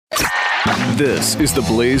This is the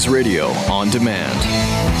Blaze Radio on demand.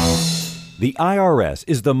 The IRS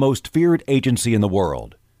is the most feared agency in the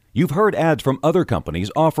world. You've heard ads from other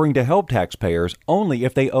companies offering to help taxpayers only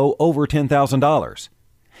if they owe over $10,000.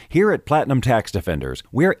 Here at Platinum Tax Defenders,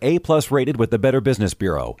 we're A-plus rated with the Better Business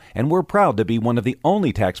Bureau, and we're proud to be one of the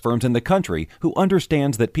only tax firms in the country who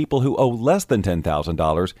understands that people who owe less than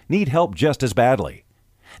 $10,000 need help just as badly.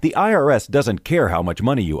 The IRS doesn't care how much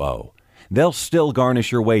money you owe. They'll still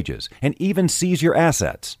garnish your wages and even seize your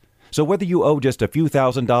assets. So whether you owe just a few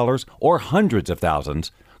 $1,000s or hundreds of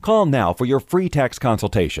thousands, call now for your free tax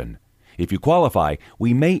consultation. If you qualify,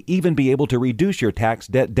 we may even be able to reduce your tax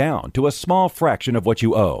debt down to a small fraction of what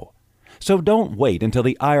you owe. So don't wait until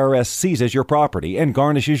the IRS seizes your property and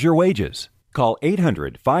garnishes your wages. Call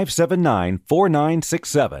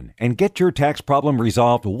 800-579-4967 and get your tax problem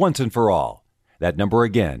resolved once and for all. That number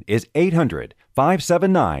again is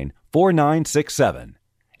 800-579-4967.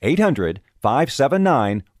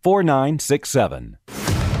 800-579-4967.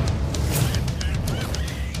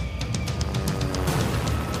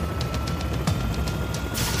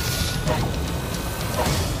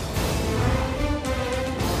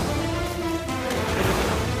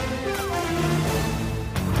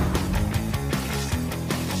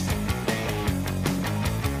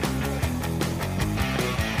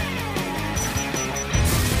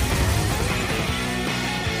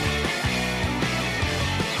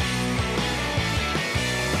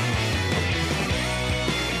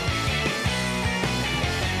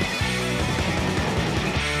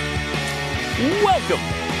 Welcome,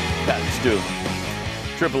 Pat and Stu.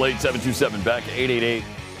 888-727-BECK,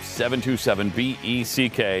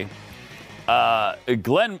 888-727-BECK.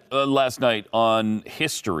 Glenn, last night on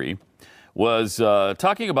History, was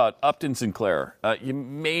talking about Upton Sinclair. You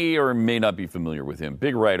may or may not be familiar with him.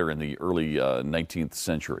 Big writer in the early 19th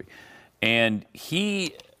century. And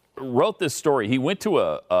he wrote this story. He went to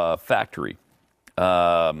a factory.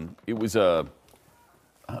 It was a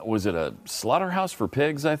slaughterhouse for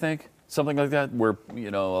pigs, I think? Something like that, where,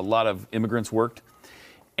 a lot of immigrants worked.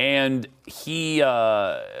 And he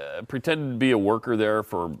pretended to be a worker there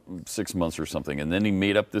for 6 months or something. And then he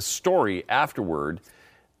made up this story afterward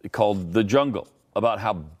called The Jungle, about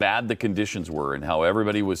how bad the conditions were and how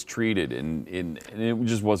everybody was treated. And it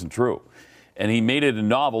just wasn't true. And he made it a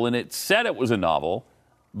novel, and it said it was a novel,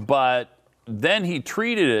 but then he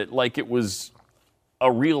treated it like it was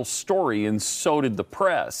a real story, and so did the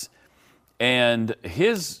press. And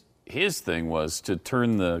his thing was to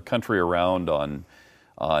turn the country around on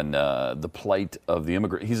the plight of the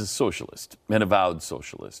immigrant. He's a socialist, an avowed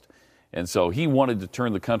socialist. And so he wanted to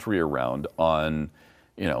turn the country around on,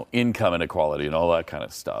 income inequality and all that kind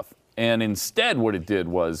of stuff. And instead what it did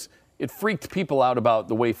was it freaked people out about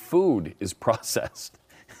the way food is processed.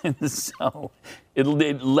 And so it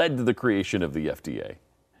led to the creation of the FDA.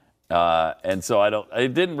 And so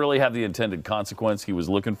it didn't really have the intended consequence he was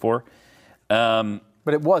looking for.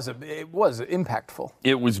 But it was impactful.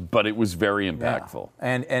 It was very impactful.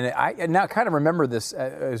 Yeah. And I now kind of remember this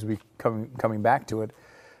as we coming back to it.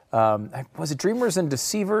 Was it Dreamers and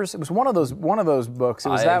Deceivers? It was one of those books. It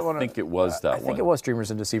was I think it was that one. I think it was Dreamers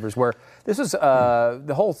and Deceivers, where this was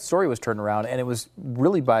the whole story was turned around, and it was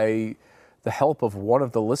really by the help of one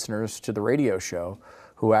of the listeners to the radio show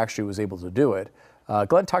who actually was able to do it.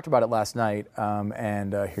 Glenn talked about it last night,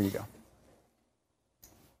 and here you go.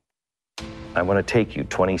 I want to take you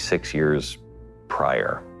 26 years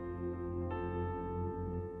prior.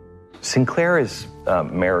 Sinclair is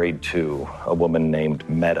married to a woman named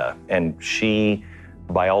Meta, and she,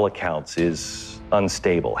 by all accounts, is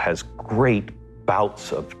unstable, has great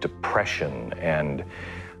bouts of depression and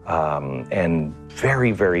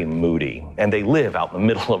very, very moody. And they live out in the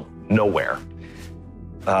middle of nowhere.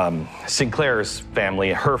 Sinclair's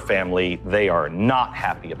family, her family, they are not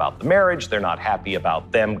happy about the marriage. They're not happy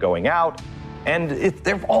about them going out. And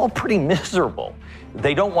they're all pretty miserable.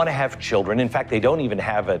 They don't want to have children. In fact, they don't even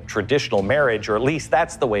have a traditional marriage, or at least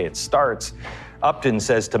that's the way it starts. Upton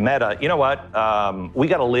says to Meta, you know what? We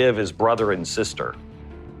got to live as brother and sister.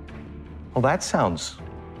 Well, that sounds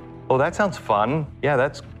fun. Yeah,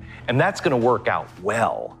 that's going to work out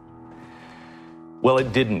well. Well,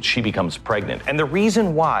 it didn't. She becomes pregnant. And the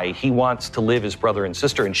reason why he wants to live as brother and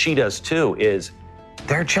sister, and she does too, is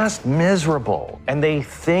they're just miserable. And they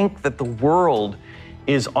think that the world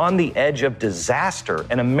is on the edge of disaster.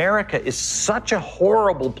 And America is such a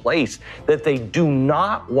horrible place that they do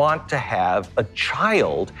not want to have a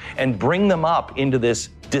child and bring them up into this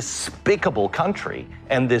despicable country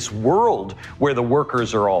and this world where the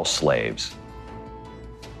workers are all slaves.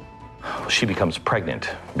 She becomes pregnant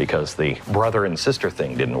because the brother and sister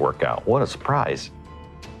thing didn't work out. What a surprise.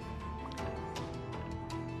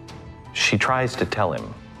 She tries to tell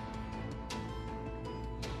him.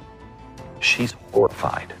 She's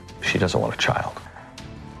horrified. She doesn't want a child.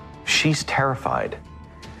 She's terrified.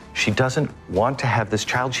 She doesn't want to have this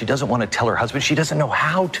child. She doesn't want to tell her husband. She doesn't know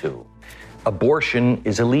how to. Abortion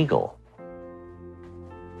is illegal.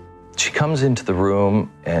 She comes into the room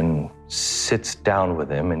and sits down with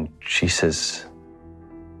him, and she says,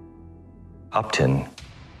 Upton,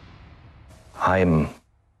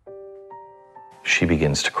 She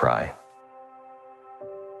begins to cry.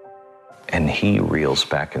 And he reels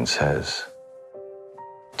back and says,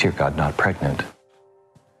 Dear God, not pregnant.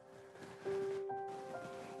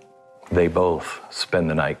 They both spend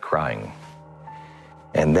the night crying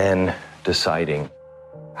and then deciding,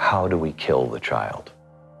 how do we kill the child?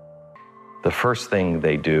 The first thing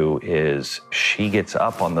they do is she gets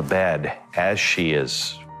up on the bed as she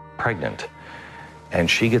is pregnant, and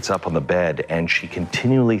she gets up on the bed and she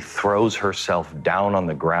continually throws herself down on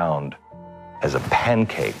the ground as a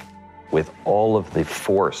pancake with all of the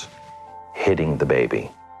force hitting the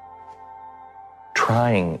baby,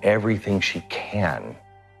 trying everything she can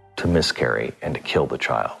to miscarry and to kill the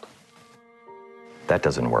child. That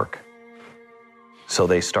doesn't work. So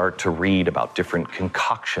they start to read about different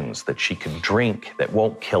concoctions that she could drink that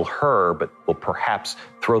won't kill her, but will perhaps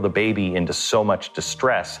throw the baby into so much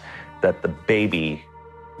distress that the baby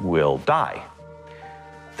will die.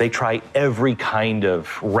 They try every kind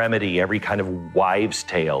of remedy, every kind of wives'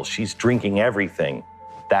 tale. She's drinking everything.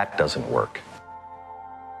 That doesn't work.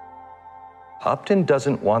 Upton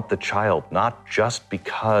doesn't want the child, not just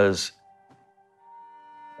because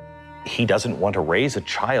he doesn't want to raise a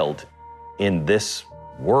child in this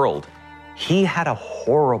world. He had a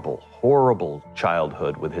horrible, horrible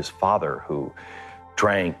childhood with his father who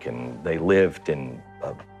drank, and they lived in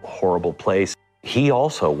a horrible place. He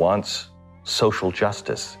also wants social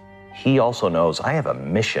justice. He also knows, I have a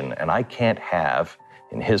mission, and I can't have,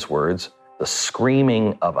 in his words, the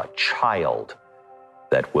screaming of a child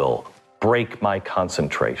that will break my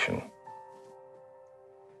concentration.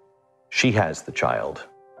 She has the child,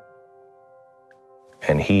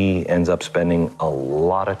 and he ends up spending a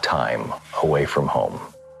lot of time away from home.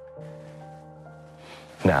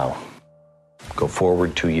 Now, go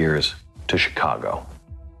forward 2 years to Chicago.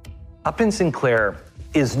 Upton Sinclair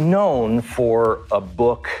is known for a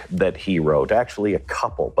book that he wrote, actually a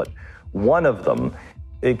couple, but one of them,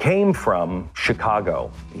 it came from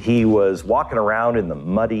Chicago. He was walking around in the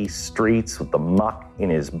muddy streets with the muck in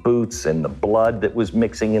his boots and the blood that was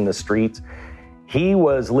mixing in the streets. He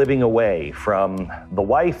was living away from the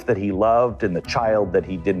wife that he loved and the child that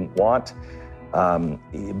he didn't want.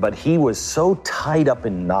 But he was so tied up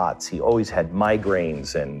in knots. He always had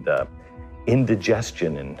migraines and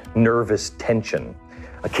indigestion and nervous tension.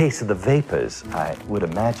 A case of the vapors, I would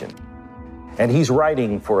imagine. And he's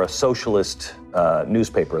writing for a socialist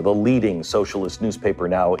newspaper, the leading socialist newspaper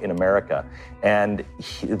now in America. And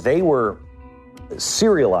they were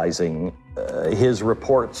serializing his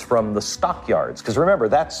reports from the stockyards. Because remember,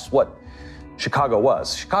 that's what Chicago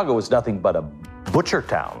was. Chicago was nothing but a butcher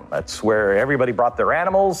town. That's where everybody brought their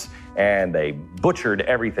animals and they butchered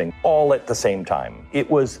everything all at the same time. It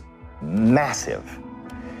was massive.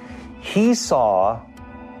 He saw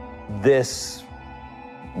this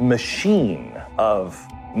machine of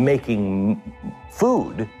making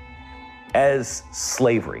food as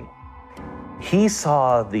slavery. He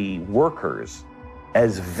saw the workers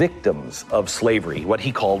as victims of slavery, what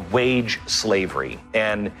he called wage slavery.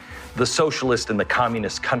 And the socialist and the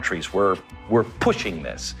communist countries were pushing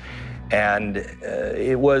this. And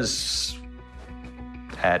it was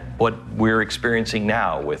at what we're experiencing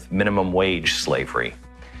now with minimum wage slavery.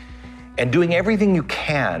 And doing everything you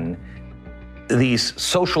can, these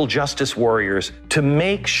social justice warriors, to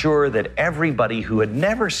make sure that everybody who had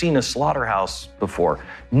never seen a slaughterhouse before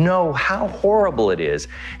know how horrible it is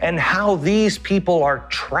and how these people are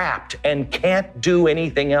trapped and can't do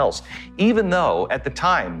anything else. Even though at the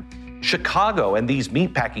time, Chicago and these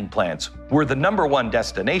meatpacking plants were the #1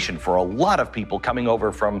 destination for a lot of people coming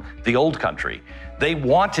over from the old country. They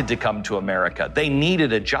wanted to come to America. They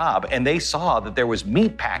needed a job, and they saw that there was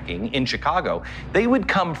meatpacking in Chicago. They would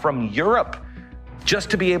come from Europe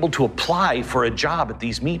just to be able to apply for a job at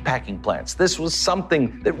these meatpacking plants. This was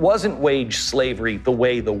something that wasn't wage slavery the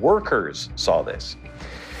way the workers saw this.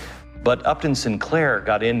 But Upton Sinclair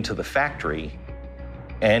got into the factory,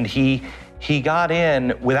 and he got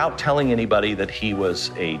in without telling anybody that he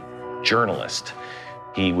was a journalist.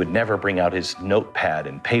 He would never bring out his notepad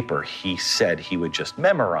and paper. He said he would just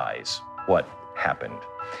memorize what happened.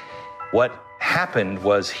 What happened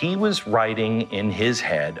was he was writing in his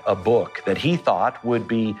head a book that he thought would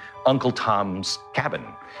be Uncle Tom's Cabin,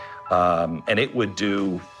 and it would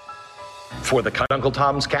do for the Uncle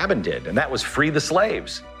Tom's Cabin did, and that was Free the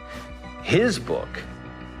Slaves. His book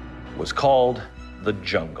was called The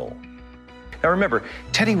Jungle. Now remember,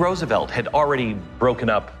 Teddy Roosevelt had already broken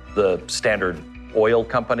up the Standard Oil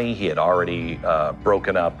Company. He had already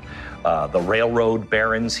broken up the railroad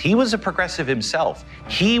barons. He was a progressive himself.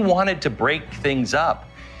 He wanted to break things up.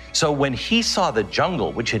 So when he saw The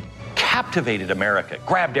Jungle, which had captivated America,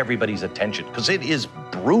 grabbed everybody's attention, because it is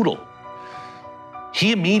brutal,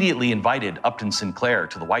 he immediately invited Upton Sinclair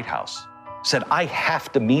to the White House, said, I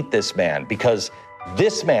have to meet this man because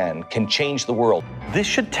this man can change the world. This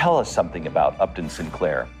should tell us something about Upton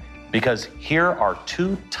Sinclair, because here are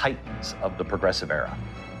two titans of the progressive era.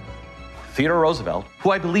 Theodore Roosevelt,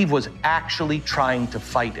 who I believe was actually trying to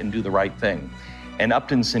fight and do the right thing, and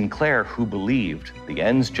Upton Sinclair, who believed the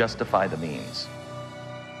ends justify the means.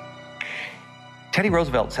 Teddy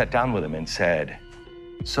Roosevelt sat down with him and said,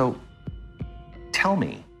 so tell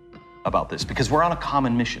me about this, because we're on a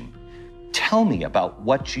common mission. Tell me about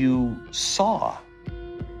what you saw.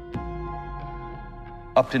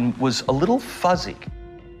 Upton was a little fuzzy.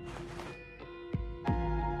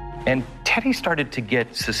 And Teddy started to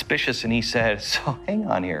get suspicious, and he said, so hang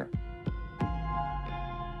on here.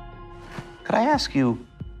 Could I ask you,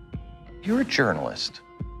 you're a journalist,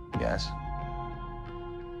 yes?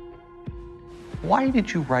 Why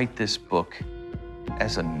did you write this book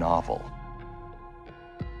as a novel?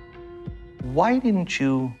 Why didn't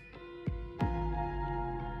you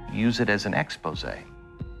use it as an expose?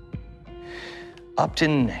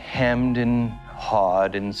 Upton hemmed and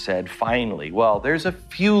hawed and said, finally, well, there's a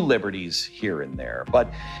few liberties here and there,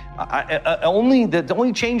 but the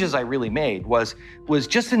only changes I really made was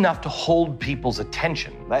just enough to hold people's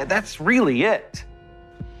attention. That's really it.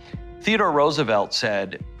 Theodore Roosevelt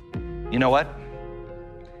said, you know what?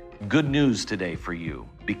 Good news today for you.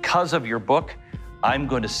 Because of your book, I'm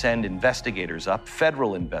going to send investigators up,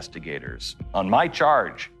 federal investigators, on my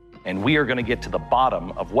charge, and we are going to get to the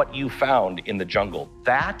bottom of what you found in the jungle.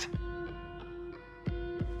 That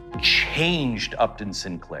changed Upton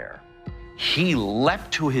Sinclair. He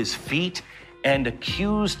leapt to his feet and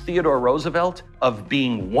accused Theodore Roosevelt of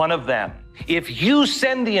being one of them. If you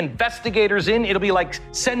send the investigators in, it'll be like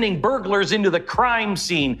sending burglars into the crime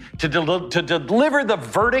scene to deliver the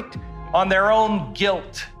verdict on their own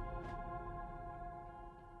guilt.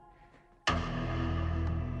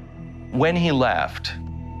 When he left,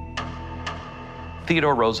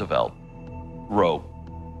 Theodore Roosevelt wrote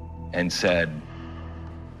and said,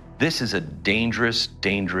 this is a dangerous,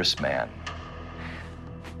 dangerous man.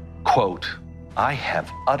 Quote, I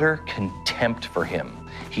have utter contempt for him.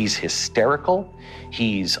 He's hysterical,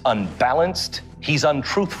 he's unbalanced, he's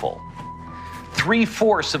untruthful.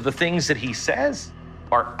 3/4 of the things that he says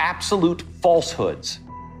are absolute falsehoods.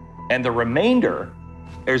 And the remainder,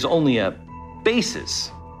 there's only a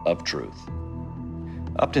basis of truth.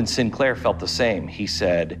 Upton Sinclair felt the same. He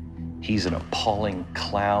said, he's an appalling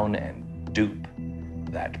clown and dupe,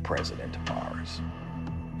 that president of ours.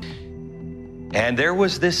 And there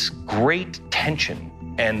was this great tension,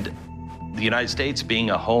 and the United States being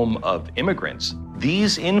a home of immigrants,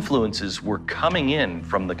 these influences were coming in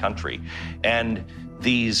from the country, and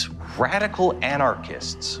these radical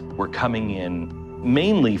anarchists were coming in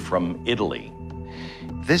mainly from Italy.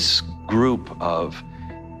 This group of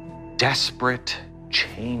desperate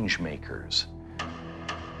change makers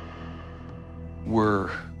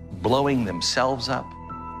were blowing themselves up,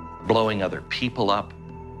 blowing other people up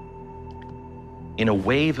in a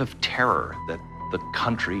wave of terror that the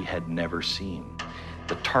country had never seen.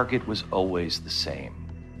 The target was always the same,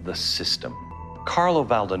 the system. Carlo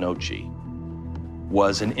Valdenoci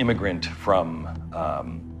was an immigrant from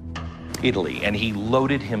Italy, and he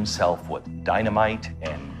loaded himself with dynamite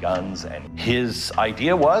and guns, and his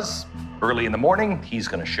idea was, early in the morning, he's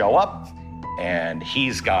gonna show up, and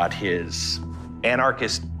he's got his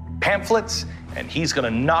anarchist pamphlets, and he's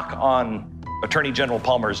gonna knock on Attorney General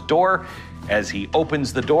Palmer's door. As he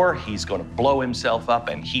opens the door, he's gonna blow himself up,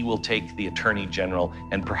 and he will take the Attorney General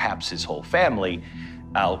and perhaps his whole family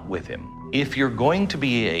out with him. If you're going to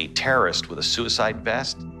be a terrorist with a suicide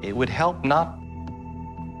vest, it would help not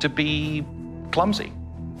to be clumsy,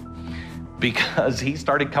 because he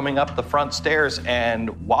started coming up the front stairs and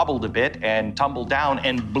wobbled a bit and tumbled down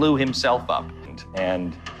and blew himself up.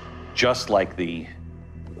 And just like the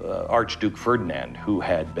Archduke Ferdinand, who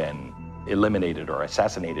had been eliminated or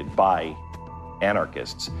assassinated by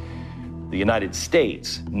anarchists, the United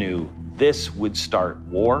States knew this would start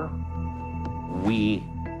war. We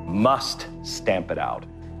must stamp it out.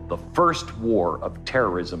 The first war of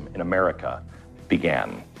terrorism in America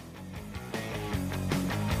began.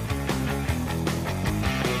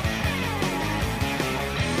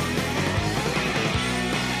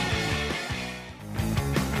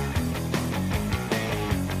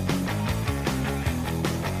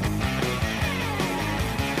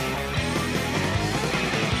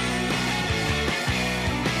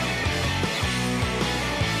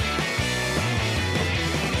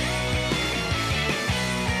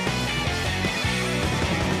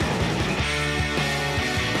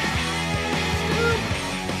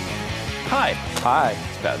 Hi.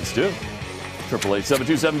 It's Pat and Stu.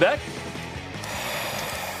 888-727-BECK.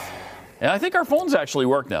 And I think our phones actually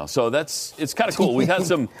work now, so it's kind of cool. We've had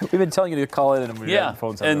some. We've been telling you to call in, and our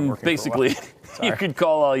phones haven't been and working basically, you could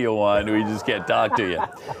call all you want. We just can't talk to you.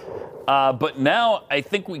 But now I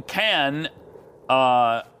think we can,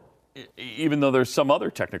 even though there's some other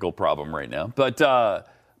technical problem right now. But the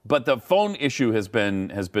phone issue has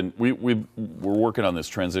been. We're working on this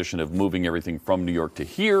transition of moving everything from New York to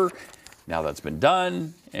here. Now that's been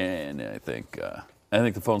done, and I think the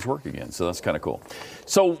phones work again, so that's kind of cool.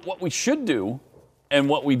 So what we should do, and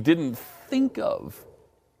what we didn't think of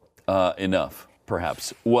enough,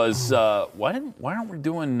 perhaps, was why aren't we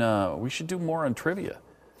doing? We should do more on trivia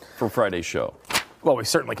for Friday's show. Well, we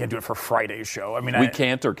certainly can't do it for Friday's show. I mean, we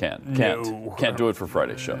can't or can't? No. Can't do it for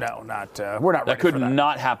Friday's show. No, we're not ready That could for that.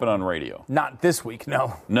 not happen on radio. Not this week,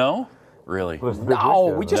 no. No? Really?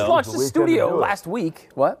 No, we just launched the studio last week.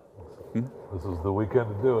 What? This is the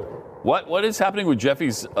weekend to do it. What is happening with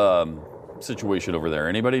Jeffy's situation over there?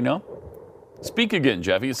 Anybody know? Speak again,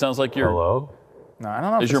 Jeffy. It sounds like you're. Hello? No, I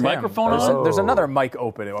don't know. Is your microphone on? There's another mic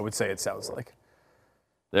open, I would say it sounds like.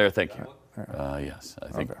 There, thank you. Yes, I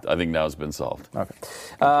think now it's been solved. Okay.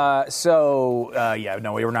 No,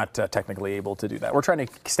 we were not technically able to do that. We're trying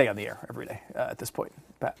to stay on the air every day at this point,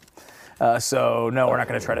 Pat. So, no, we're not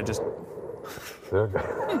going to try to just...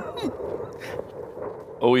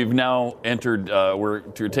 Oh, we've now entered, we're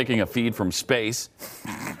taking a feed from space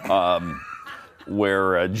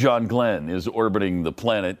where John Glenn is orbiting the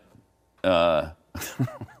planet. If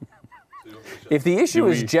the issue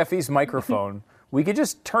is Jeffy's microphone, we could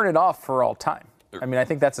just turn it off for all time. I mean, I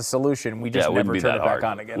think that's a solution. We just never turn it back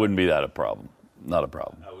on again. Wouldn't be that a problem. Not a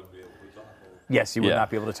problem. Yes, you would not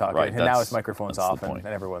be able to talk. Right, and now his microphone's off, and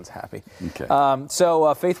everyone's happy. Okay. So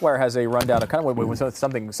FaithWire has a rundown of kind of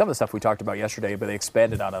some of the stuff we talked about yesterday, but they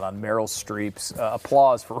expanded on it on Meryl Streep's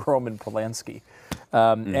applause for Roman Polanski.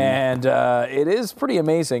 And it is pretty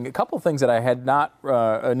amazing. A couple of things that I had not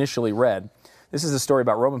initially read. This is a story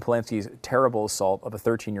about Roman Polanski's terrible assault of a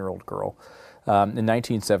 13-year-old girl in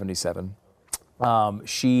 1977.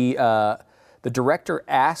 The director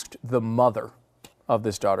asked the mother of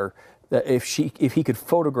this daughter if he could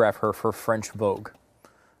photograph her for French Vogue.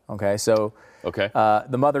 Okay, so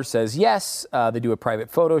the mother says yes. They do a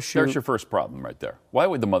private photo shoot. There's your first problem right there. Why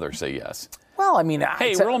would the mother say yes? Well, I mean,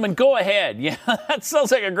 hey, Roman, go ahead. Yeah, that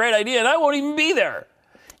sounds like a great idea, and I won't even be there.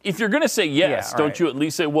 If you're going to say yes, don't you at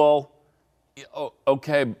least say, well,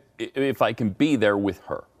 okay, if I can be there with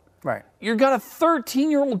her. Right. You've got a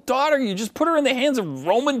 13-year-old daughter. You just put her in the hands of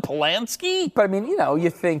Roman Polanski? But, I mean, you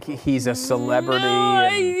think he's a celebrity. I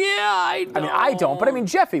know. I mean, I don't, but I mean,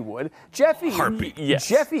 Jeffy would. Heartbeat, yes.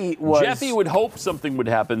 Jeffy would hope something would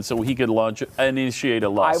happen so he could initiate a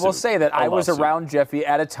lawsuit. I will say that I was around Jeffy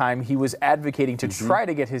at a time he was advocating to try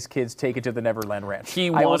to get his kids taken to the Neverland Ranch.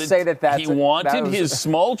 He wanted his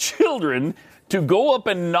small children to go up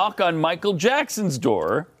and knock on Michael Jackson's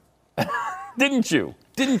door. Didn't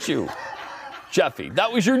you, Jeffy?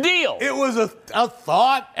 That was your deal. It was a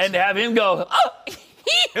thought. And have him go,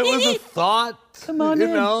 it was a thought. Come on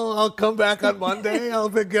in. I'll come back on Monday. I'll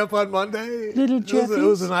pick you up on Monday. Little Jeffy. It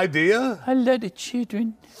was an idea. I love the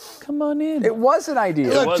children. Come on in. It was an idea.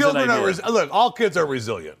 Look, children are all kids are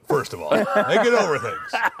resilient, first of all. They get over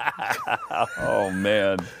things. Oh,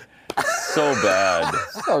 man. So bad.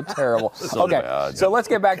 So terrible. Bad. So let's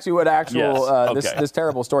get back to an actual this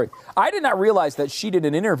terrible story. I did not realize that she did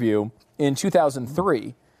an interview in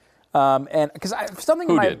 2003, and because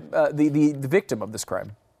the victim of this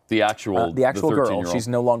crime, the actual girl. She's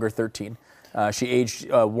no longer 13. She aged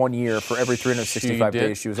 1 year for every 365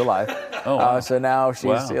 days she was alive. Oh, wow. So now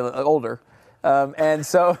she's older, and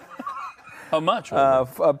so. How much?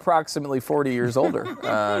 Approximately 40 years older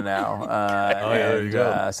now. There you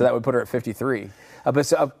go. So that would put her at 53.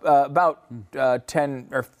 About 10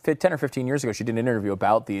 or 15 years ago, she did an interview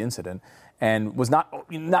about the incident and was not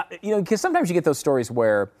because sometimes you get those stories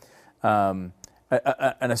where an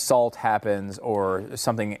assault happens or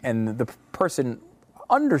something, and the person,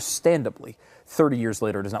 understandably, 30 years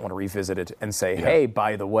later does not want to revisit it and say, hey,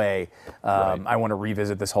 by the way, I want to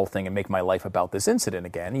revisit this whole thing and make my life about this incident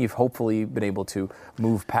again. You've hopefully been able to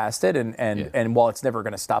move past it, and while it's never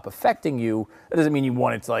going to stop affecting you, that doesn't mean you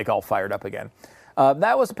want it to all fired up again.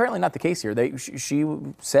 That was apparently not the case here. She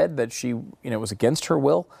said that she was against her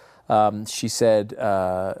will. She said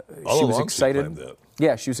she was excited.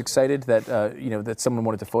 Yeah, she was excited that that someone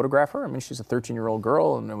wanted to photograph her. I mean, she's a 13-year-old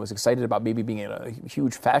girl and was excited about maybe being in a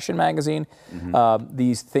huge fashion magazine.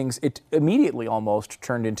 These things, it immediately almost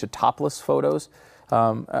turned into topless photos.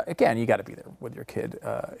 Again, you got to be there with your kid.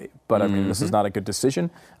 But I mean, this is not a good decision,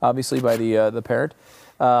 obviously, by the parent.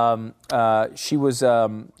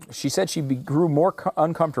 She said she grew more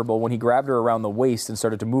uncomfortable when he grabbed her around the waist and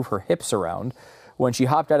started to move her hips around. When she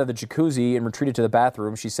hopped out of the jacuzzi and retreated to the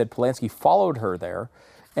bathroom, she said Polanski followed her there,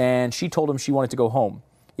 and she told him she wanted to go home.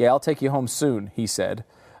 Yeah, I'll take you home soon, he said,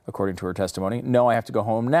 according to her testimony. No, I have to go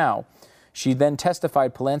home now. She then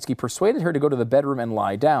testified Polanski persuaded her to go to the bedroom and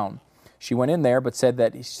lie down. She went in there, but said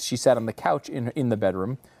that she sat on the couch in the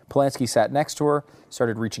bedroom. Polanski sat next to her,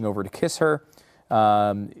 started reaching over to kiss her.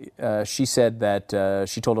 She said that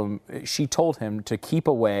she told him to keep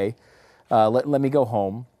away, let me go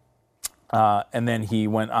home. And then he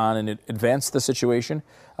went on and advanced the situation.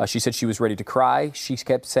 She said she was ready to cry. She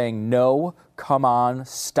kept saying, no, come on,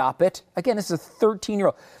 stop it. Again, this is a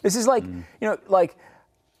 13-year-old. This is like,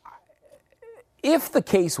 if the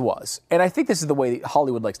case was, and I think this is the way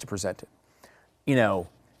Hollywood likes to present it,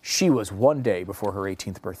 she was one day before her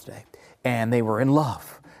 18th birthday, and they were in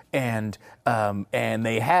love. And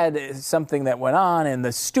they had something that went on, and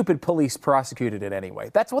the stupid police prosecuted it anyway.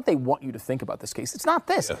 That's what they want you to think about this case. It's not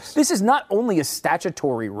this. Yes. This is not only a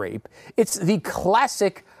statutory rape. It's the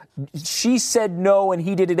classic she said no and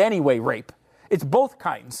he did it anyway rape. It's both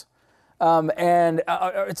kinds.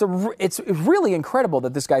 It's really incredible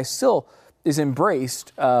that this guy still is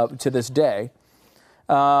embraced to this day.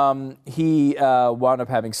 He wound up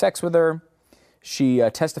having sex with her. She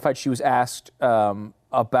testified she was asked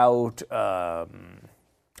about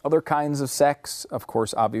other kinds of sex. Of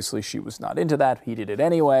course, obviously, she was not into that. He did it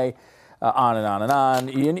anyway, on and on and on.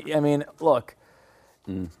 I mean, look,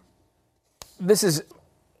 this is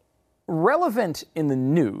relevant in the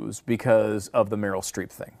news because of the Meryl Streep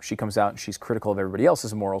thing. She comes out and she's critical of everybody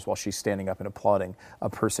else's morals while she's standing up and applauding a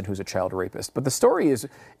person who's a child rapist. But the story is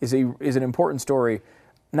an important story,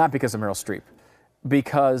 not because of Meryl Streep,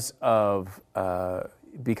 because of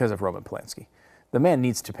Roman Polanski. The man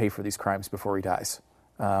needs to pay for these crimes before he dies.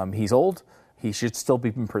 He's old. He should still be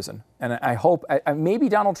in prison. And I hope maybe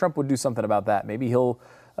Donald Trump would do something about that. Maybe he'll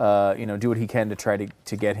do what he can to try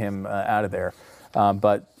to get him out of there.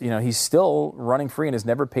 But he's still running free and has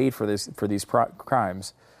never paid for these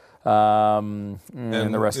crimes. And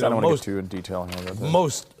the rest, I don't want to get too in detail here.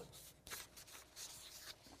 Most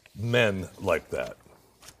men like that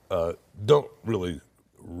don't really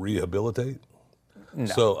rehabilitate. No.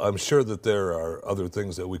 So I'm sure that there are other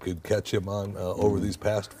things that we could catch him on over these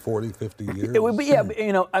past 40, 50 years. It would be,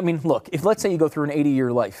 look, if let's say you go through an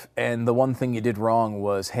 80-year life and the one thing you did wrong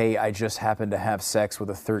was, hey, I just happened to have sex with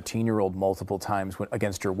a 13-year-old multiple times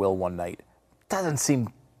against your will one night. Doesn't seem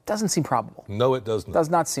probable. No, it does not. Does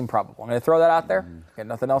not seem probable. I'm going to throw that out there. Got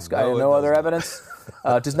nothing else. No other evidence.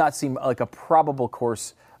 Does not seem like a probable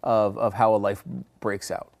course of how a life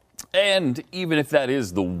breaks out. And even if that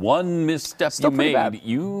is the one misstep you made,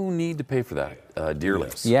 you need to pay for that dearly.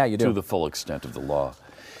 Yes. Yeah, you do. To the full extent of the law.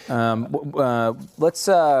 Let's.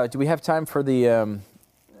 Do we have time for the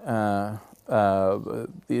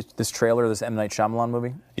this trailer, this M. Night Shyamalan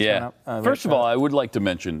movie? Yeah. First of all, I would like to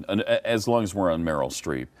mention, as long as we're on Meryl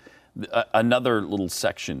Streep, another little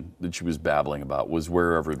section that she was babbling about was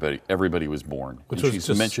where everybody was born. Which and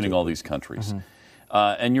she's mentioning all these countries.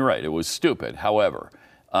 Mm-hmm. And you're right, it was stupid. However,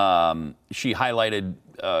 she highlighted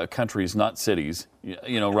countries, not cities.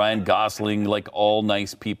 Ryan Gosling, like all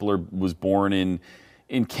nice people, was born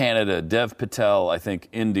in Canada. Dev Patel, I think,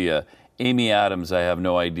 India. Amy Adams, I have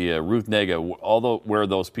no idea. Ruth Negga, where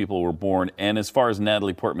those people were born. And as far as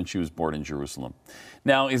Natalie Portman, she was born in Jerusalem.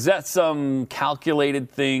 Now, is that some calculated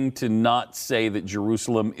thing to not say that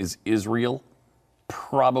Jerusalem is Israel?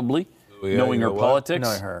 Probably, knowing her politics.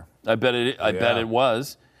 Knowing her. I bet it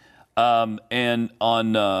was. And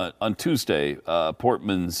on Tuesday,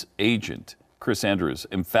 Portman's agent, Chris Andrews,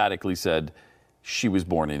 emphatically said she was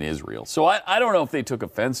born in Israel. So I don't know if they took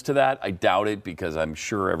offense to that. I doubt it, because I'm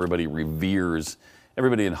sure everybody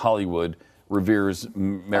in Hollywood reveres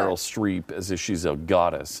Meryl Streep as if she's a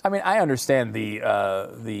goddess. I mean, I understand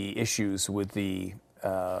the issues with the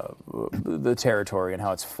territory and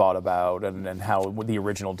how it's fought about, and how the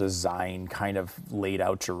original design kind of laid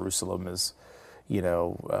out Jerusalem as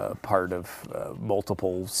part of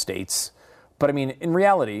multiple states. But I mean, in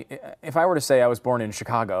reality, if I were to say I was born in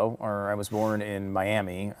Chicago or I was born in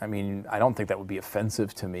Miami, I mean, I don't think that would be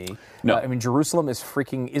offensive to me. No. I mean, Jerusalem is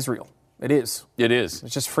freaking Israel. It is. It is.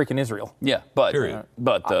 It's just freaking Israel. Yeah, but Period.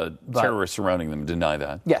 the terrorists surrounding them deny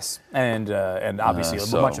that. Yes, and obviously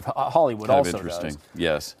So, much of Hollywood kind also of interesting. does.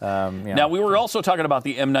 Yes. Yeah. Now, we were also talking about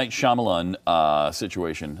the M. Night Shyamalan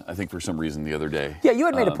situation, I think, for some reason the other day. Yeah, you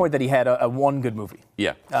had made a point that he had a one good movie.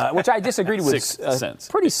 Yeah. Which I disagreed with Sixth Sense.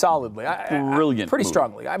 pretty solidly. Brilliant Pretty movie.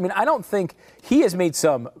 strongly. I mean, I don't think he has made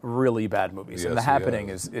some really bad movies. And Yes, The he Happening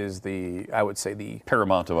has. is the, I would say, the...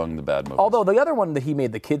 Paramount among the bad movies. Although the other one that he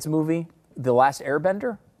made, the kids movie, The Last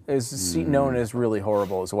Airbender, is known as really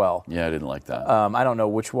horrible as well. Yeah, I didn't like that. I don't know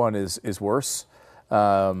which one is worse.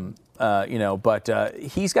 But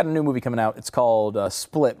he's got a new movie coming out. It's called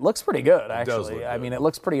Split. Looks pretty good, does actually. look I good. mean, it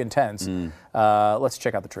looks pretty intense. Let's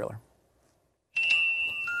check out the trailer.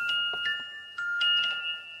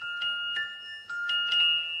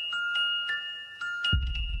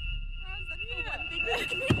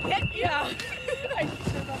 Yeah.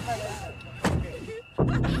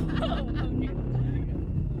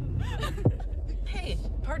 Hey,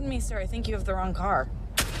 pardon me, sir. I think you have the wrong car.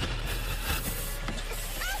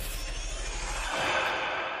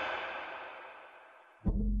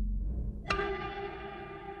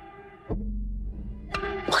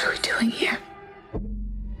 What are we doing here?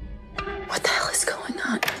 What the hell is going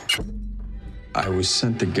on? I was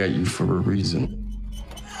sent to get you for a reason.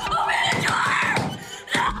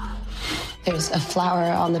 There's a flower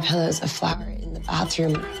on the pillows, a flower in the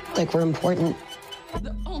bathroom. Like, we're important.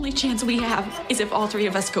 The only chance we have is if all three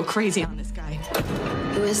of us go crazy on this guy.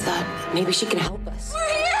 Who is that? Maybe she can help us. We're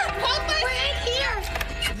here! Help us! We're in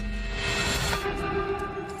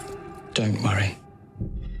here! Don't worry.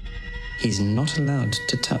 He's not allowed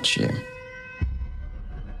to touch you.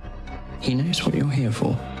 He knows what you're here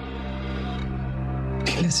for.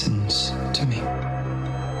 He listens to me.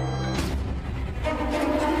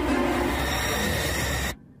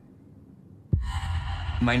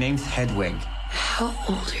 My name's Hedwig. How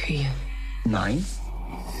old are you? 9.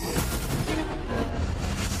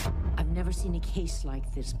 I've never seen a case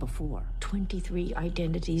like this before. 23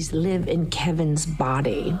 identities live in Kevin's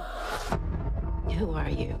body. Who are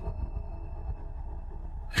you?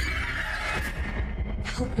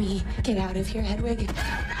 Help me get out of here, Hedwig.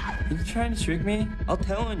 You trying to trick me? I'll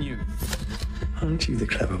tell on you. Aren't you the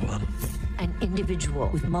clever one? An individual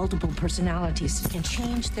with multiple personalities can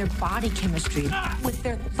change their body chemistry with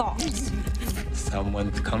their thoughts.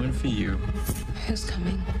 Someone's coming for you. Who's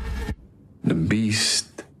coming? The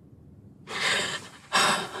beast.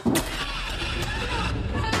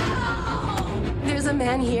 There's a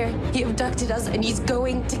man here. He abducted us and he's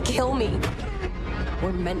going to kill me.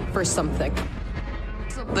 We're meant for something.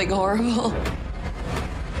 Something horrible.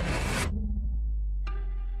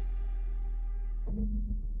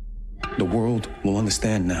 The world will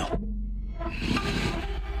understand now.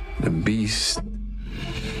 The beast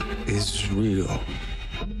is real.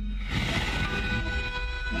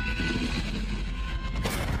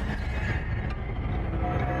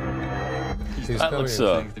 That looks,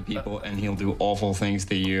 Things to people, and he'll do awful things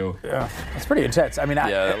to you. Yeah, it's pretty intense. I mean,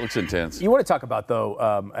 yeah, that looks intense. You want to talk about,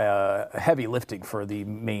 though, heavy lifting for the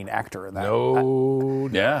main actor in that. No.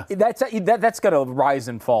 Yeah. That's going to rise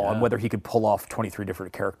and fall on whether he could pull off 23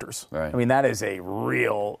 different characters. Right. I mean, that is a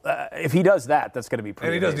real... if he does that, that's going to be pretty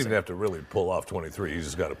And he doesn't amazing. even have to really pull off 23. He's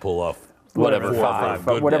just got to pull off Whatever, 4 or 5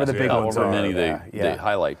 good whatever ones. the big Yeah. ones However are. many they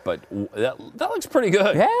highlight. But that looks pretty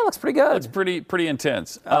good. Yeah, it looks pretty good. It's pretty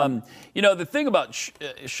intense. The thing about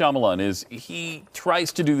Shyamalan is he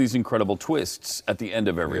tries to do these incredible twists at the end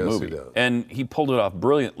of every Yes, he movie. does. And he pulled it off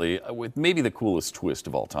brilliantly with maybe the coolest twist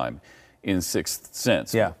of all time in Sixth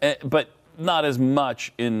Sense. Yeah. But not as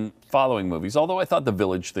much in following movies, although I thought the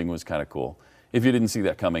Village thing was kind of cool. If you didn't see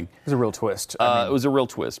that coming. It was a real twist. It was a real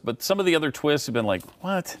twist. But some of the other twists have been like,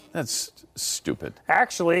 what? That's stupid.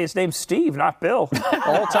 Actually, his name's Steve, not Bill. The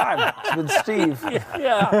whole time. It's been Steve.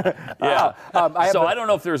 Yeah. I I don't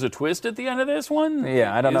know if there's a twist at the end of this one.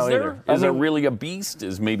 Yeah, I don't know Is there? either. I Is it mean- really a beast?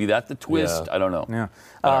 Is maybe that the twist? Yeah. I don't know. Yeah.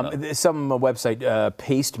 I don't know. Some website,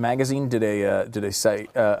 Paste Magazine, did a site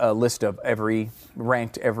a list of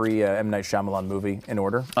ranked every M. Night Shyamalan movie in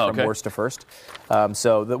order from Okay. worst to first.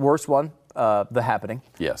 So the worst one, The Happening.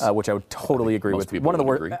 Yes. Which I would totally agree most with. people One of the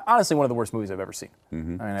would worst, agree. honestly, one of the worst movies I've ever seen. I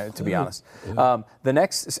mean, to be honest. The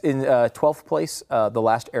next in 12th place, The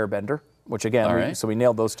Last Airbender. Which again, All right. so we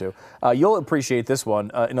nailed those two. You'll appreciate this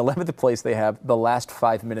one. In 11th place, they have The Last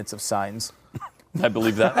 5 Minutes of Signs. I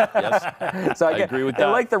believe that. Yes. So I agree with that.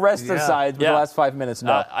 I like the rest of Signs, but Yeah. the last 5 minutes,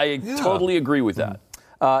 no. I totally agree with that.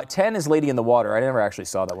 10 is Lady in the Water. I never actually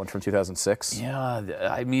saw that one from 2006. Yeah,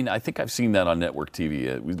 I mean, I think I've seen that on network TV.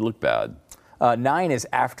 It would look bad. 9 is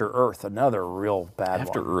After Earth, another real bad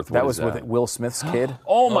After one. Earth, That what was is that? with Will Smith's kid.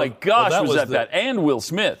 Oh my gosh, that was was that the- bad? And Will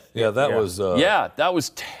Smith. Yeah, that was. Yeah, that was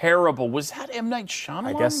terrible. Was that M. Night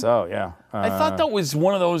Shyamalan? I guess so, yeah. I thought that was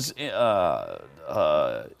one of those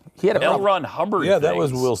He had a L. problem. Ron Hubbard Yeah, that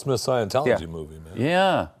was things. Will Smith's Scientology Yeah. movie, man.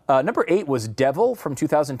 Yeah. Number 8 was Devil from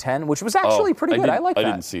 2010, which was actually pretty good. I like that.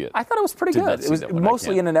 I didn't see it. I thought it was pretty Did not good. see It was that one. I mostly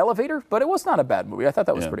can't. in an elevator, but it was not a bad movie. I thought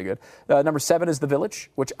that was Yeah. pretty good. Number 7 is The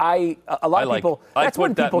Village, which a lot I of like. people. I That's put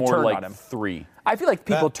when that people more turned like on him. 3. I feel like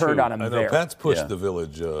people Pat, turned too. on him I know there. Pat's pushed Yeah. The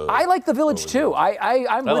Village. I like The Village too.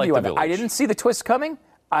 I'm with like you The on that. I Village. didn't see the twist coming.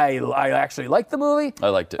 I actually liked the movie. I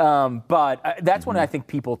liked it. But that's when I think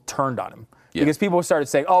people turned on him. Yeah. Because people started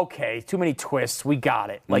saying, okay, too many twists, we got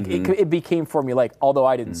it. Like, Mm-hmm. it became formulaic, although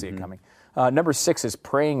I didn't see it coming. Number 6 is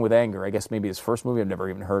Praying with Anger. I guess maybe his first movie I've never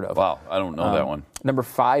even heard of. Wow, I don't know that one. Number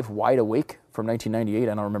 5, Wide Awake from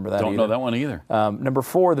 1998. I don't remember that Don't either. know that one either. Number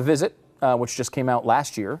 4, The Visit, which just came out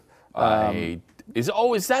last year. Is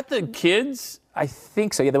that the kids? I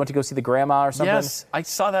think so. Yeah, they went to go see the grandma or something. Yes, I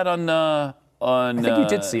saw that on. I I think you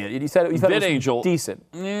did see it. You thought it was VidAngel. decent.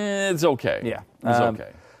 It's okay. Yeah. It's okay.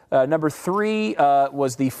 Number 3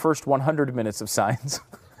 was the first 100 minutes of Signs.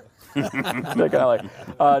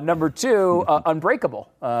 Number 2, Unbreakable.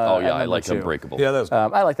 Oh yeah, I number like 2. Unbreakable. Yeah, that's.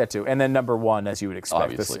 I like that too. And then number 1, as you would expect,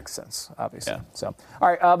 Obviously. The Sixth Sense, obviously. Yeah. So, all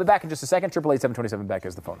right, I'll be back in just a second. 888-727 Beck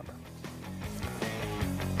is the phone number.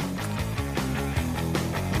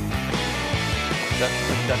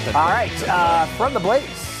 All right, from the Blaze,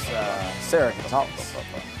 Sarah Gonzalez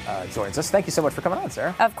joins us. Thank you so much for coming on,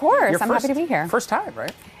 Sarah. Of course, Your I'm happy to be here. First time,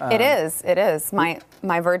 right? It is my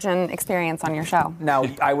virgin experience on your show. Now,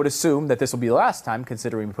 I would assume that this will be the last time,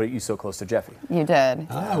 considering we put you so close to Jeffy. You did.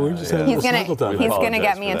 We're just having He's a gonna snuggle time. he's gonna apologize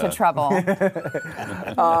get me for into that.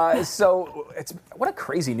 trouble. So, what a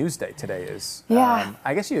crazy news day today is. Yeah.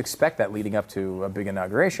 I guess you expect that leading up to a big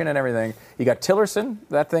inauguration and everything. You got Tillerson,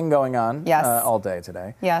 that thing going on Yes. all day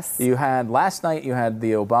today. Yes. Last night you had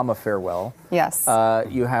the Obama farewell. Yes.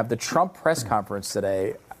 You have the Trump press conference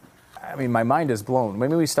today. I mean, my mind is blown.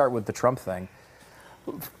 Maybe we start with the Trump thing.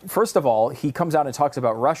 First of all, he comes out and talks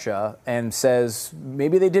about Russia and says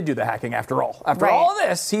maybe they did do the hacking after all. After Right. all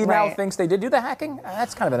this, he now Right. thinks they did do the hacking.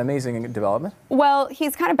 That's kind of an amazing development. Well,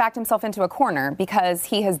 he's kind of backed himself into a corner because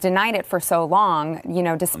he has denied it for so long,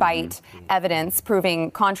 despite evidence proving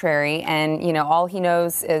contrary. And, all he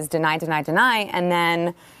knows is deny, deny, deny. And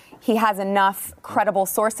then he has enough credible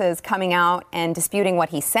sources coming out and disputing what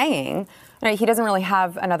he's saying. Right? He doesn't really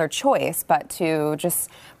have another choice but to just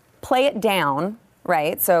play it down.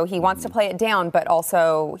 Right. So he wants to play it down, but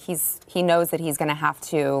also he knows that he's going to have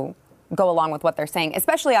to go along with what they're saying,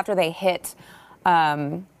 especially after they hit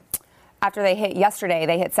yesterday.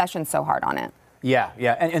 They hit Sessions so hard on it. Yeah.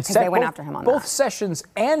 And they went after him on both that. Sessions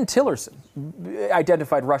and Tillerson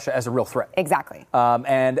identified Russia as a real threat. Exactly.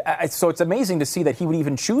 So it's amazing to see that he would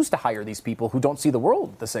even choose to hire these people who don't see the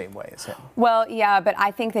world the same way as him. Well, yeah, but I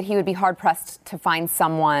think that he would be hard pressed to find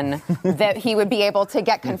someone that he would be able to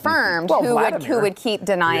get confirmed Well, who Vladimir. would keep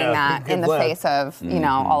denying that in the Vlad. face of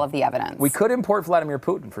all of the evidence. We could import Vladimir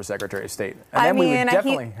Putin for Secretary of State. And I then we mean, would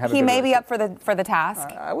definitely have a he good may be relationship. up for the task.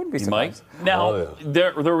 I wouldn't be He might. surprised. Now,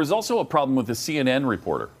 there was also a problem with the CNN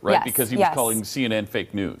reporter, right? Yes, Because he was yes. calling CNN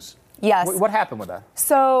fake news. Yes. What happened with that?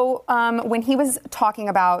 So when he was talking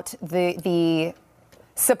about the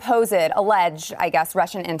supposed, alleged, I guess,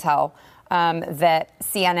 Russian intel that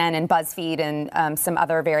CNN and BuzzFeed and some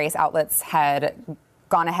other various outlets had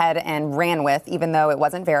gone ahead and ran with, even though it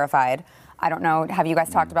wasn't verified. I don't know. Have you guys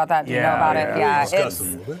talked about that? Do you know about it? We discussed it a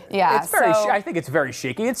little bit. Yeah. It's very. so- I think it's very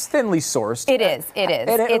shaky. It's thinly sourced. It is. It is.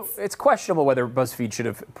 And it's questionable whether BuzzFeed should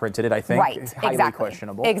have printed it. I think. Right, It's highly exactly.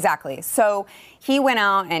 questionable. Exactly. So he went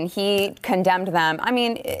out and he condemned them. I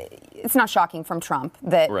mean, it's not shocking from Trump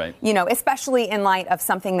that, Right. Especially in light of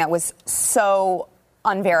something that was so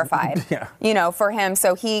unverified, Yeah. for him.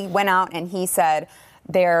 So he went out and he said,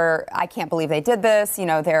 I can't believe they did this. He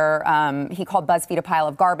called BuzzFeed a pile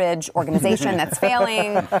of garbage, organization that's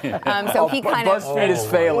failing. So he kind of. BuzzFeed is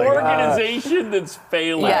failing. Organization that's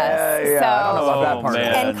failing. Yes. Yeah, so, I don't know about that part.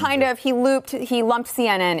 man. And kind of he lumped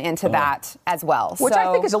CNN into that as well. Which so,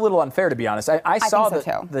 I think is a little unfair, to be honest. I saw think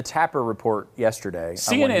so, too. the Tapper report yesterday.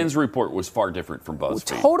 CNN's report was far different from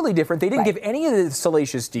BuzzFeed. Totally different. They didn't Right. give any of the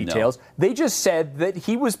salacious details. They just said that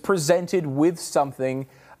he was presented with something,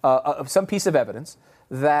 some piece of evidence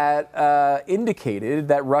that indicated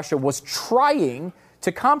that Russia was trying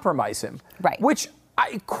to compromise him. Right. Which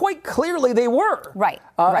quite clearly they were. Right.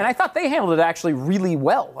 And I thought they handled it actually really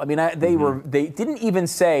well. I mean, they didn't even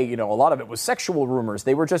say, a lot of it was sexual rumors.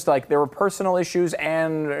 They were just like, there were personal issues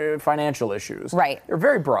and financial issues. Right. They're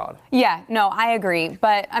very broad. Yeah, no, I agree.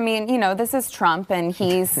 But I mean, this is Trump, and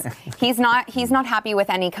he's not happy with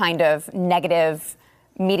any kind of negative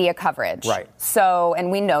media coverage. Right. So,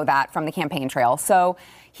 and we know that from the campaign trail. So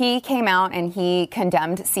he came out and he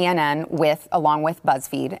condemned CNN along with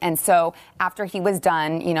BuzzFeed. And so after he was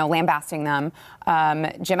done, lambasting them,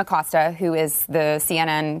 Jim Acosta, who is the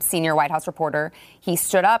CNN senior White House reporter, he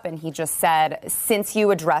stood up and he just said, since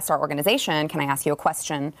you addressed our organization, can I ask you a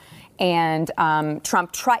question? And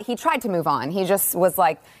Trump tried to move on. He just was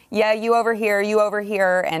like, yeah, you over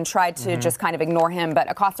here, and tried to just kind of ignore him.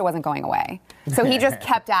 But Acosta wasn't going away. So he just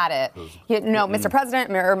kept at it. Mr.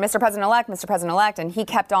 President, or Mr. President-elect, and he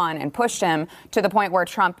kept on and pushed him to the point where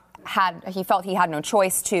Trump he felt he had no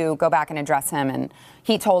choice to go back and address him. And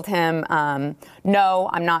he told him, no,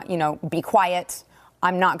 I'm not, be quiet.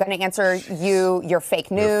 I'm not going to answer you. You're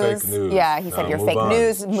fake news. You're fake news. Yeah, he said, you're fake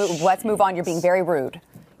news. Let's move on. You're being very rude.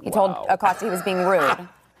 He told Acosta he was being rude.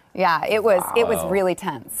 Yeah, it was really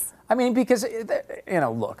tense. I mean, because,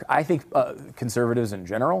 look, I think conservatives in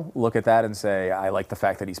general look at that and say, I like the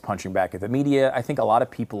fact that he's punching back at the media. I think a lot of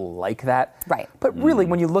people like that. Right. But really,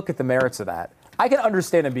 when you look at the merits of that, I can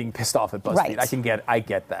understand him being pissed off at BuzzFeed. Right. I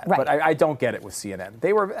get that. Right. But I don't get it with CNN.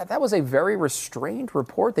 That was a very restrained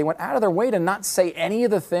report. They went out of their way to not say any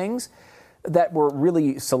of the things that were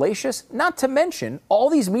really salacious. Not to mention, all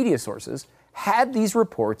these media sources had these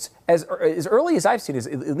reports as early as I've seen, as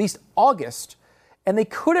at least August, and they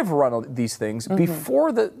could have run these things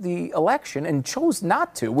before the election and chose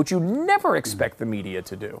not to, which you never expect the media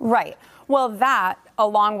to do. Right. Well, that,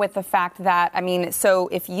 along with the fact that, so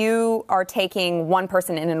if you are taking one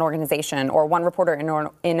person in an organization or one reporter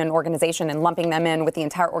in an organization and lumping them in with the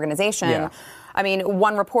entire organization,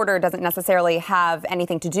 one reporter doesn't necessarily have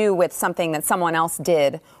anything to do with something that someone else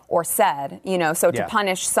did or said, so to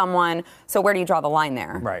punish someone, so where do you draw the line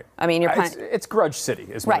there? Right. It's Grudge City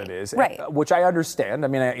is what it is. Right. Which I understand.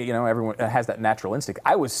 Everyone has that natural instinct.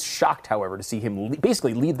 I was shocked, however, to see him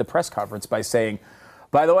basically lead the press conference by saying,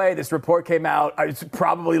 by the way, this report came out. It's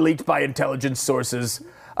probably leaked by intelligence sources.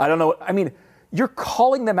 I don't know. You're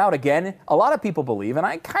calling them out again. A lot of people believe, and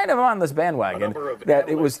I kind of am on this bandwagon, that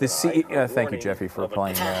it was the CEO. Thank you, Jeffy, for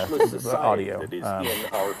playing the audio.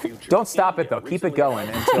 Don't stop it, though. Keep it going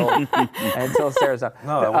until Sarah's up.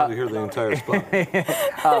 No, I want to hear the entire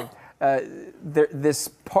spot. This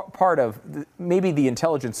part of maybe the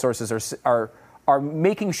intelligence sources are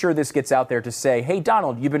making sure this gets out there to say, hey,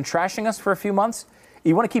 Donald, you've been trashing us for a few months.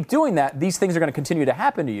 You want to keep doing that, these things are going to continue to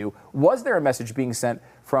happen to you. Was there a message being sent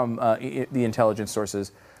from the intelligence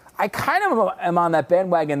sources? I kind of am on that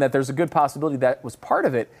bandwagon that there's a good possibility that was part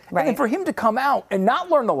of it. Right. And for him to come out and not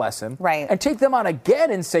learn the lesson and take them on again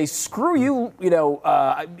and say, screw you,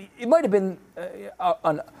 it might have been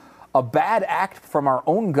a bad act from our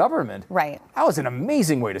own government. Right. That was an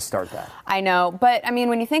amazing way to start that. I know. But,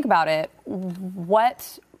 when you think about it,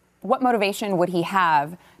 what motivation would he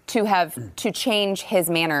have to change his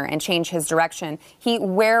manner and change his direction?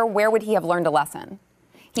 Where would he have learned a lesson?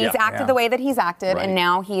 He's acted the way that he's acted, and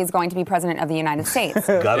now he is going to be president of the United States.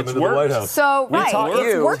 Got him into the White House. So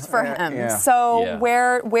it's worked for him. Yeah. So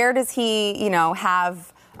where does he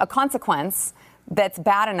have a consequence that's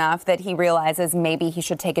bad enough that he realizes maybe he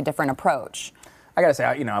should take a different approach? I got to say,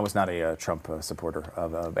 I was not a Trump supporter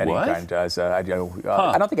of any kind. I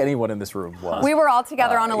don't think anyone in this room was. We were all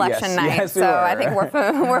together on election night, yes, we so were. I think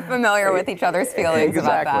we're familiar with each other's feelings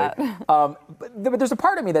about that. But there's a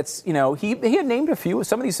part of me that's, he had named a few.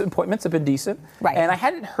 Some of these appointments have been decent. Right. And I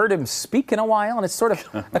hadn't heard him speak in a while, and it's sort of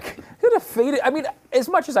faded. As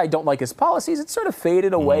much as I don't like his policies, it sort of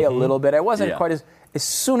faded away a little bit. I wasn't quite as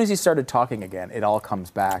soon as he started talking again, it all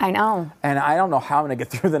comes back. I know. And I don't know how I'm going to get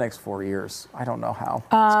through the next 4 years. I don't know how.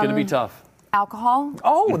 It's going to be tough. Alcohol?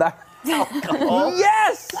 Oh, that. Alcohol.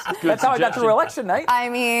 Yes! That's how I got through election night. I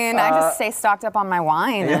just stay stocked up on my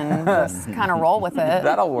wine and just kind of roll with it.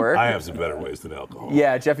 That'll work. I have some better ways than alcohol.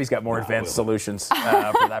 Yeah, Jeffy's got more advanced solutions for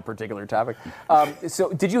that particular topic.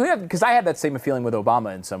 So did you have, because I had that same feeling with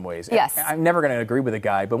Obama in some ways. Yes. I'm never going to agree with the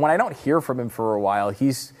guy, but when I don't hear from him for a while,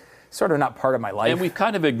 he's sort of not part of my life. And we've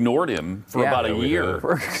kind of ignored him for about a year.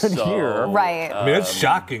 For a good year. Right. It's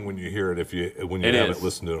shocking when you hear it when you haven't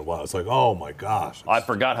listened to it in a while. It's like, oh my gosh. I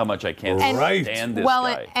forgot how much I can't stand this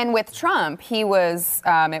guy. And with Trump, he was,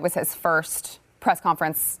 it was his first press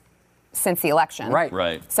conference since the election.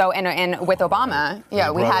 Right. So, and with Obama,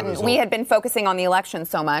 we had been focusing on the election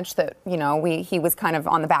so much that, he was kind of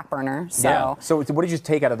on the back burner. So. Yeah. So what did you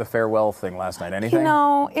take out of the farewell thing last night? Anything?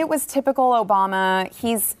 It was typical Obama.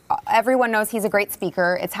 Everyone knows he's a great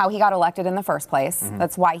speaker. It's how he got elected in the first place. Mm-hmm.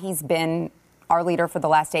 That's why he's been our leader for the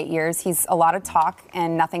last 8 years. He's a lot of talk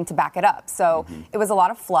and nothing to back it up. So it was a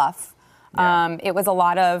lot of fluff. Yeah. It was a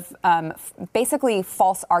lot of basically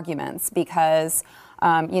false arguments because,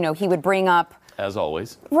 he would bring up. As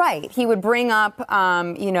always. Right. He would bring up,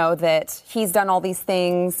 that he's done all these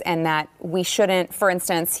things and that we shouldn't, for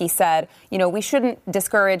instance, he said, we shouldn't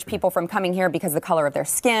discourage people from coming here because of the color of their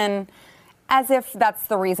skin. As if that's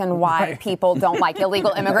the reason why people don't like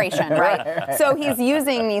illegal immigration, right? So he's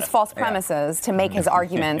using these false premises to make his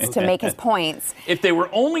arguments, to make his points. If they were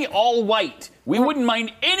only all white, we wouldn't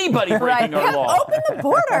mind anybody breaking our law. Open the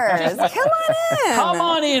borders. Come on in. Come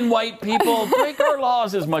on in, white people. Break our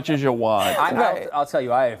laws as much as you want. I'll tell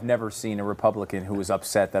you, I have never seen a Republican who was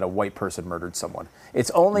upset that a white person murdered someone.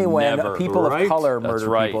 It's only when people of color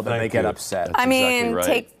murder people that they get upset. I mean,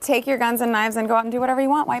 take your guns and knives and go out and do whatever you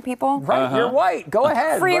want, white people. Right, you're white. Go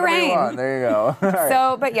ahead. Free reign. There you go. Right.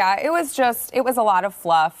 So, but yeah, it was a lot of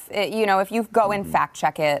fluff. If you go and fact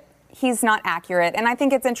check it, he's not accurate. And I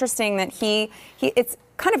think it's interesting that it's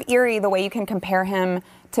kind of eerie the way you can compare him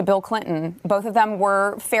to Bill Clinton. Both of them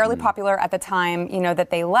were fairly popular at the time, that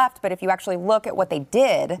they left. But if you actually look at what they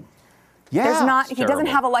did, he doesn't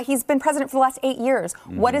have a lot. He's been president for the last 8 years.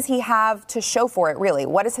 What does he have to show for it, really?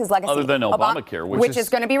 What is his legacy? Other than Obamacare, which is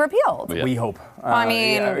going to be repealed. We hope.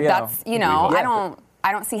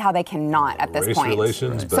 I don't see how they cannot at this point. Race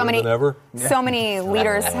relations better than ever. So many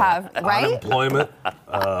leaders have, right? Unemployment.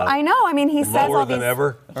 I know. I mean, he says all these. Than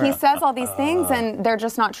ever. He says all these things, and they're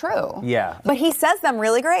just not true. Yeah. But he says them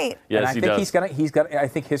really great. Yes, and I think does. I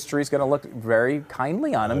think history's going to look very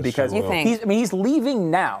kindly on him because he's leaving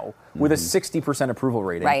now with a 60% approval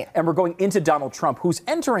rating. Right. And we're going into Donald Trump, who's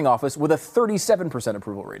entering office with a 37%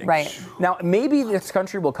 approval rating. Right. Now, maybe this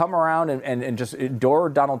country will come around and just adore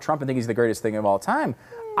Donald Trump and think he's the greatest thing of all time.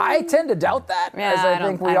 I tend to doubt that, as I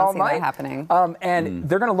think we all might. That happening. And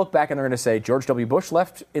they're going to look back and they're going to say, George W. Bush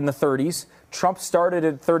left in the 30s, Trump started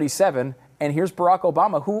at 37, and here's Barack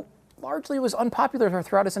Obama, who largely was unpopular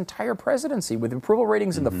throughout his entire presidency, with approval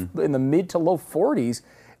ratings in the mid to low 40s,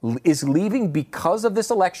 is leaving because of this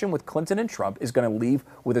election with Clinton and Trump, is going to leave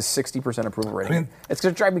with a 60% approval rating. I mean, it's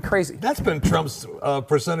going to drive me crazy. That's been Trump's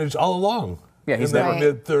percentage all along. Yeah, he's in the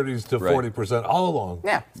mid-30s to 40% all along.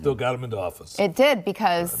 Yeah. Still got him into office. It did,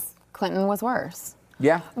 because Clinton was worse.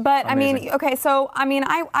 Yeah. But, amazing.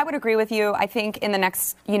 I would agree with you. I think in the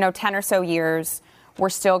next, 10 or so years, we're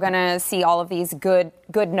still going to see all of these good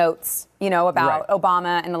notes, about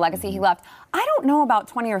Obama and the legacy he left. I don't know about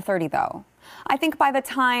 20 or 30, though. I think by the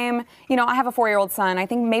time, I have a 4-year-old son. I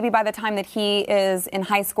think maybe by the time that he is in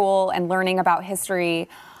high school and learning about history,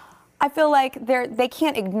 I feel like they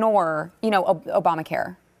can't ignore,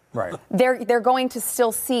 Obamacare. Right. They're going to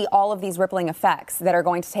still see all of these rippling effects that are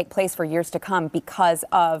going to take place for years to come because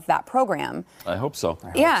of that program. I hope so.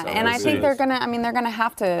 I think they're gonna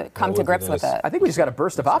have to come to grips with it. I think we just got a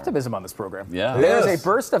burst of optimism on this program. Yeah. There's a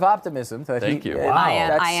burst of optimism. Thank you. Wow.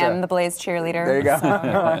 I am the Blaze cheerleader. There you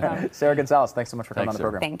go. Sarah Gonzalez, thanks so much for coming on the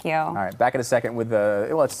program. Thank you. All right, back in a second with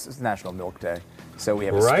it's National Milk Day. So we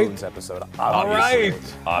have a Spoons episode. Obviously.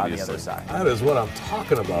 On the other side. That is what I'm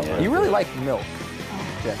talking about. You really like milk.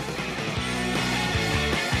 Yeah.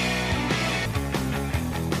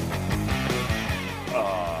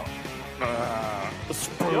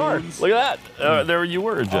 Spoons. Look at that. There you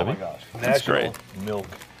were, Jimmy. Oh my gosh. That's great. Milk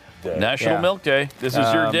Day. National Milk Day. This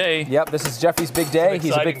is your day. Yep, this is Jeffrey's big day.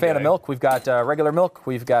 He's a big fan of milk. We've got regular milk.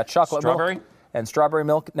 We've got chocolate Strawberry? milk. And strawberry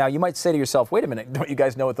milk. Now, you might say to yourself, wait a minute, don't you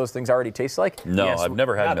guys know what those things already taste like? No, yes, I've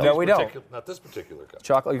never had milk. No, we don't. Not this particular kind.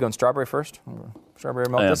 Chocolate, you going strawberry first? Strawberry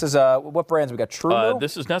milk. This is, what brands? We got True Milk?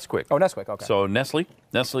 This is Nesquik. Oh, Nesquik, okay. So Nestle,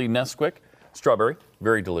 Nesquik, strawberry,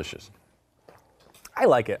 very delicious. I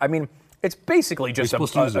like it. I mean, it's basically just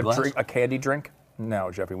a candy drink.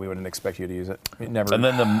 No, Jeffrey, we wouldn't expect you to use it. Never. And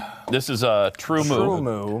then this is True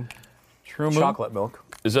Moo. True Moo. Chocolate milk.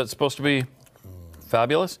 Is that supposed to be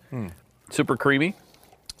fabulous? Super creamy.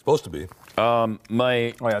 Supposed to be. Oh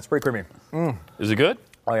yeah, it's pretty creamy. Is it good?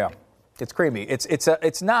 Oh yeah, it's creamy. It's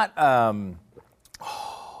not the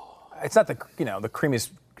the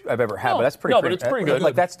creamiest I've ever had, but that's pretty. But it's pretty good.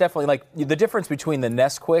 Like that's definitely the difference between the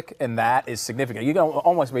Nesquik and that is significant. You can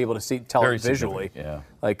almost be able to tell it visually. Yeah.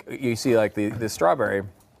 Like you see the strawberry.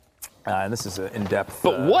 And this is an in-depth.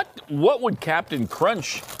 But what would Captain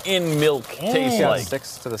Crunch in milk taste like?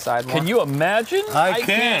 Sticks to the side. Can you imagine? I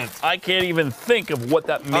can't. I can't even think of what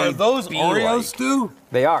that may Are those be Oreos, like. Stu?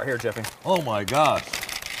 They are. Here, Jeffy. Oh, my gosh.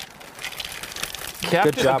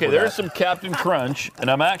 Captain, Good job okay, with there's that. some Captain Crunch, and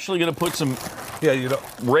I'm actually going to put some Yeah,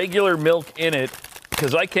 regular milk in it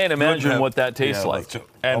because I can't imagine what that tastes like.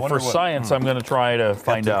 And for science, I'm going to try to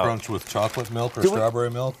find Captain out. Crunch with chocolate milk or strawberry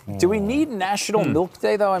milk? Do we need National Milk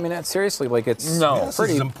Day, though? I mean, seriously, like it's This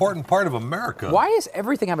pretty. is an important part of America. Why does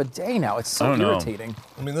everything have a day now? It's so irritating.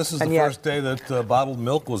 I mean, this is And the yet- first day that bottled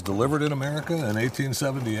milk was delivered in America in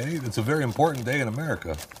 1878. It's a very important day in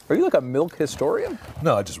America. Are you like a milk historian?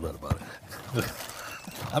 No, I just read about it.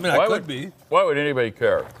 I mean, I could be. Why would anybody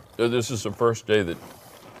care that this is the first day that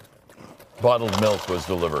bottled milk was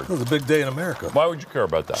delivered? It was a big day in America. Why would you care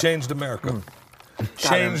about that? Changed America.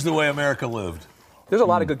 Changed the way America lived. There's a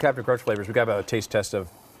lot of good Captain Crunch flavors. We got a taste test of,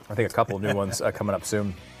 I think, a couple of new ones coming up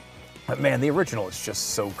soon. But man, the original is just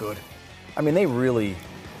so good. I mean, they really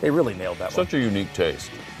nailed that one. Such a unique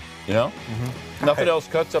taste, you know? Nothing else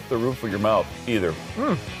cuts up the roof of your mouth either.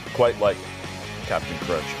 Quite like Captain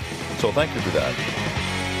Crunch. So thank you for that.